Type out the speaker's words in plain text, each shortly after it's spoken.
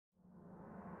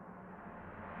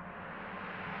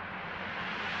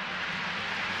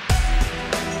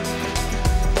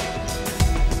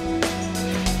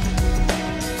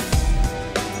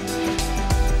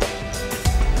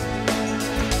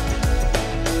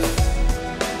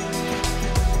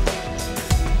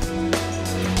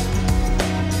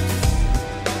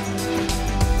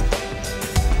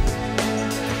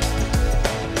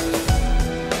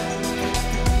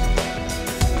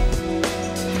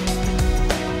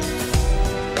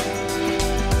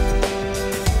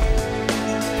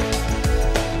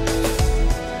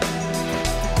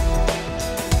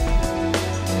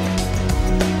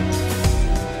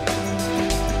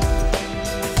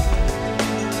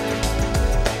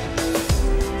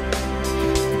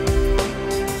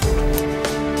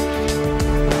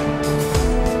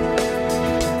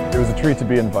treat to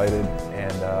be invited,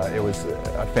 and it was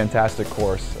a fantastic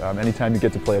course. Anytime you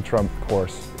get to play a Trump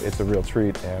course, it's a real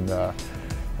treat, and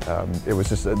it was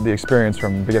just the experience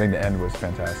from beginning to end was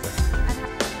fantastic.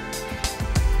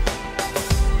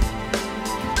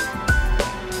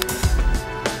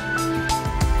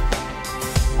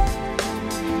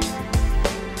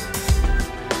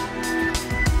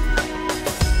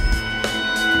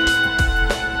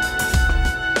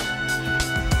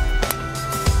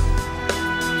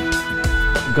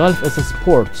 Golf as a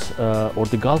sport, or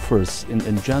the golfers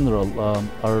in general,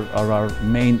 are our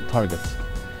main target.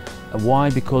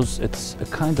 Why? Because it's a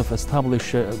kind of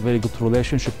establish a very good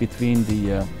relationship between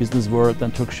the business world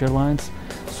and Turkish Airlines.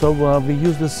 So we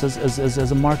use this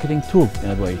as a marketing tool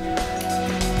in a way.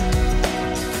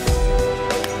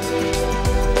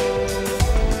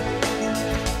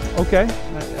 Okay,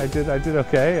 I did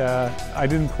okay. I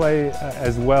didn't play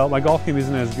as well. My golf game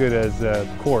isn't as good as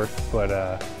course,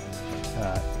 but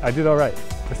I did all right,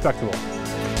 respectable.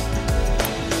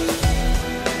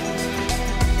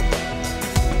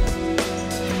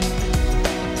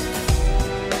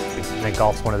 I think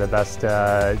golf's one of the best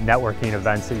networking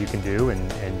events that you can do,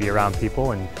 and be around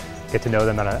people and get to know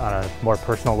them on a more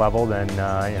personal level than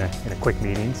in a quick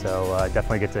meeting. So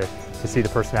definitely get to see the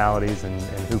personalities and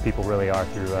who people really are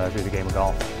through the game of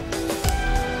golf.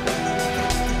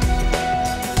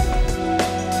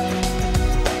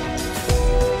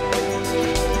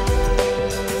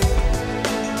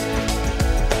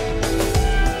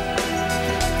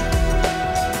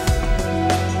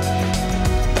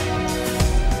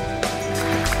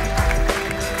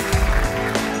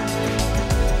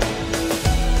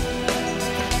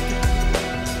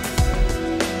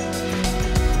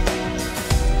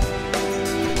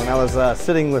 I was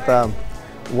sitting with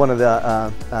one of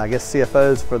the, I guess,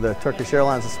 CFOs for the Turkish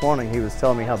Airlines this morning. He was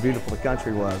telling me how beautiful the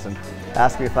country was and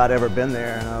asked me if I'd ever been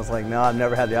there. And I was like, no, I've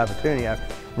never had the opportunity. I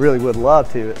really would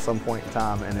love to at some point in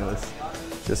time. And it was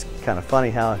just kind of funny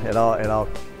how it all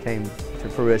came to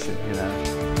fruition, you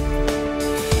know.